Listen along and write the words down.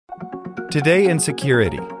Today in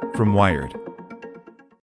Security from Wired.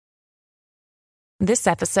 This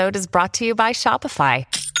episode is brought to you by Shopify.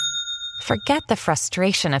 Forget the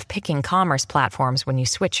frustration of picking commerce platforms when you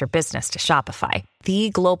switch your business to Shopify, the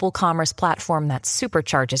global commerce platform that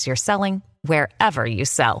supercharges your selling wherever you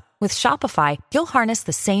sell. With Shopify, you'll harness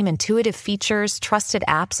the same intuitive features, trusted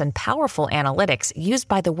apps, and powerful analytics used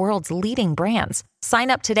by the world's leading brands. Sign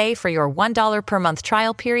up today for your $1 per month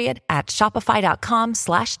trial period at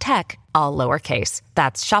shopify.com/tech, all lowercase.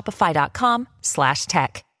 That's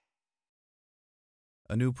shopify.com/tech.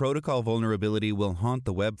 A new protocol vulnerability will haunt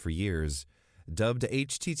the web for years. Dubbed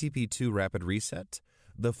HTTP2 Rapid Reset,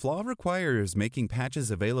 the flaw requires making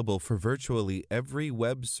patches available for virtually every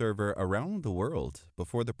web server around the world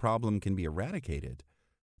before the problem can be eradicated.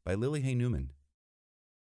 By Lily Hay Newman.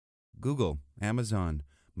 Google, Amazon,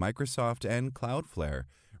 Microsoft, and Cloudflare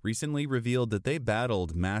recently revealed that they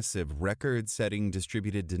battled massive record-setting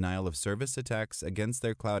distributed denial-of-service attacks against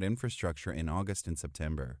their cloud infrastructure in August and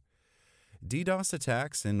September. DDoS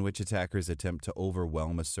attacks, in which attackers attempt to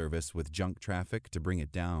overwhelm a service with junk traffic to bring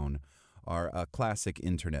it down, are a classic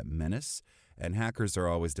internet menace, and hackers are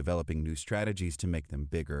always developing new strategies to make them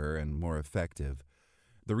bigger and more effective.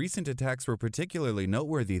 The recent attacks were particularly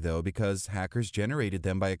noteworthy, though, because hackers generated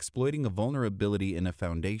them by exploiting a vulnerability in a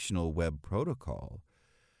foundational web protocol.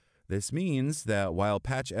 This means that while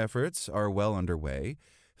patch efforts are well underway,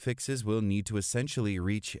 fixes will need to essentially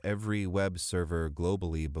reach every web server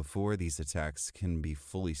globally before these attacks can be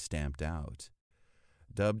fully stamped out.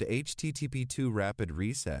 Dubbed HTTP2 Rapid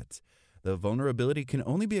Reset, the vulnerability can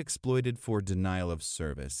only be exploited for denial of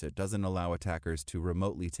service. It doesn't allow attackers to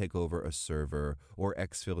remotely take over a server or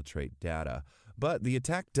exfiltrate data. But the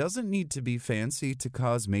attack doesn't need to be fancy to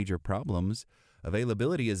cause major problems.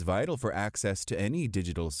 Availability is vital for access to any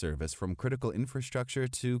digital service, from critical infrastructure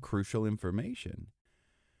to crucial information.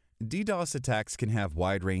 DDoS attacks can have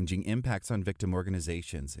wide-ranging impacts on victim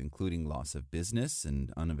organizations, including loss of business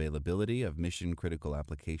and unavailability of mission-critical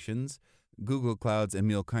applications. Google Cloud's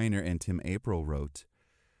Emil Kiner and Tim April wrote,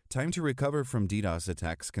 "Time to recover from DDoS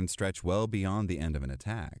attacks can stretch well beyond the end of an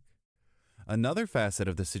attack." Another facet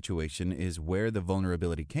of the situation is where the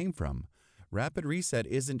vulnerability came from. Rapid Reset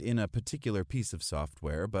isn't in a particular piece of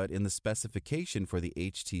software, but in the specification for the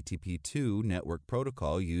HTTP2 network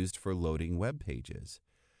protocol used for loading web pages.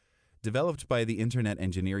 Developed by the Internet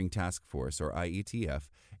Engineering Task Force, or IETF,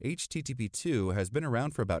 HTTP2 has been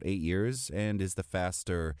around for about 8 years and is the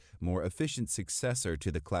faster, more efficient successor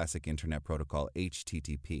to the classic Internet protocol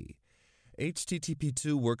HTTP.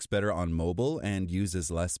 HTTP2 works better on mobile and uses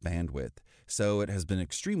less bandwidth, so it has been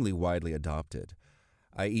extremely widely adopted.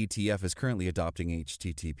 IETF is currently adopting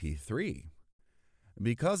HTTP3.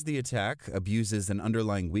 Because the attack abuses an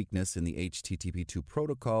underlying weakness in the HTTP2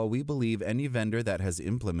 protocol, we believe any vendor that has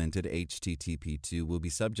implemented HTTP2 will be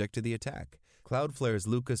subject to the attack. Cloudflare's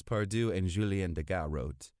Lucas Pardue and Julien Degas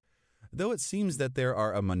wrote, "Though it seems that there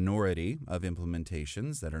are a minority of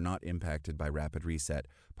implementations that are not impacted by Rapid Reset,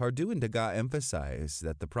 Pardue and Degas emphasize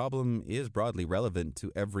that the problem is broadly relevant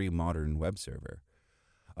to every modern web server.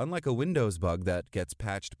 Unlike a Windows bug that gets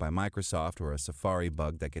patched by Microsoft or a Safari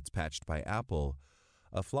bug that gets patched by Apple,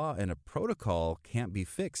 a flaw in a protocol can't be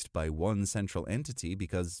fixed by one central entity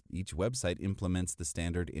because each website implements the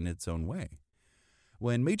standard in its own way.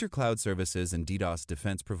 When major cloud services and DDoS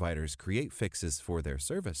defense providers create fixes for their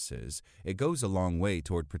services, it goes a long way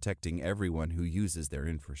toward protecting everyone who uses their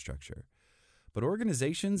infrastructure. But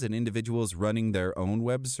organizations and individuals running their own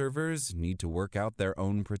web servers need to work out their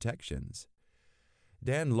own protections."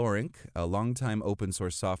 Dan Lorink, a longtime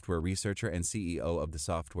open-source software researcher and CEO of the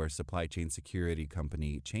software supply chain security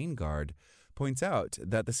company ChainGuard, points out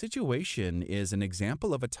that the situation is an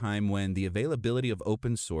example of a time when the availability of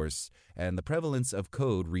open source and the prevalence of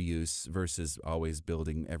code reuse versus always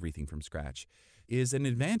building everything from scratch is an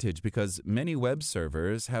advantage because many web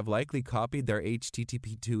servers have likely copied their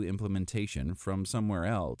HTTP2 implementation from somewhere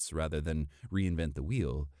else rather than reinvent the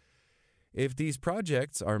wheel. If these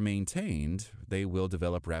projects are maintained, they will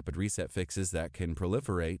develop rapid reset fixes that can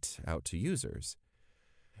proliferate out to users.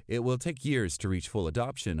 It will take years to reach full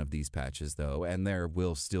adoption of these patches, though, and there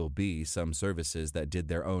will still be some services that did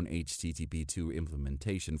their own HTTP2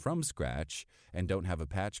 implementation from scratch and don't have a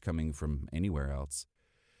patch coming from anywhere else.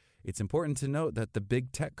 It's important to note that the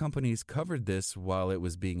big tech companies covered this while it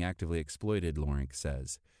was being actively exploited, Lorink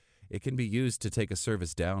says. It can be used to take a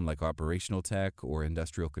service down like operational tech or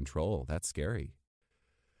industrial control. That's scary.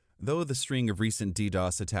 Though the string of recent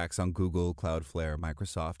DDoS attacks on Google, Cloudflare,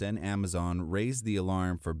 Microsoft, and Amazon raised the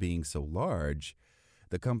alarm for being so large,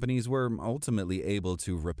 the companies were ultimately able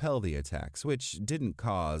to repel the attacks, which didn't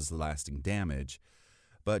cause lasting damage.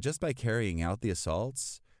 But just by carrying out the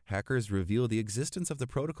assaults, hackers reveal the existence of the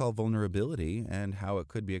protocol vulnerability and how it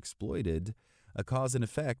could be exploited, a cause and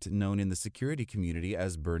effect known in the security community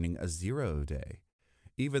as burning a zero day.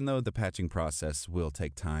 Even though the patching process will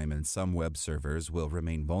take time and some web servers will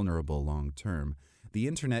remain vulnerable long term, the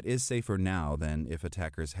internet is safer now than if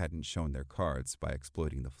attackers hadn't shown their cards by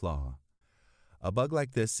exploiting the flaw. A bug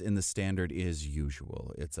like this in the standard is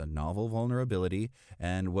usual. It's a novel vulnerability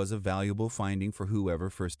and was a valuable finding for whoever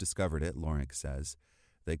first discovered it, Lorink says.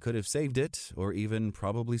 They could have saved it or even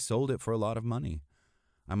probably sold it for a lot of money.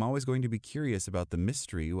 I'm always going to be curious about the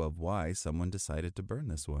mystery of why someone decided to burn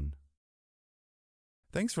this one.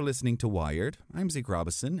 Thanks for listening to Wired. I'm Zeke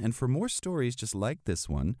Robison, and for more stories just like this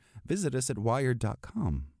one, visit us at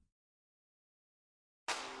wired.com.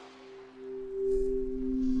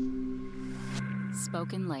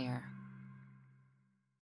 SpokenLayer.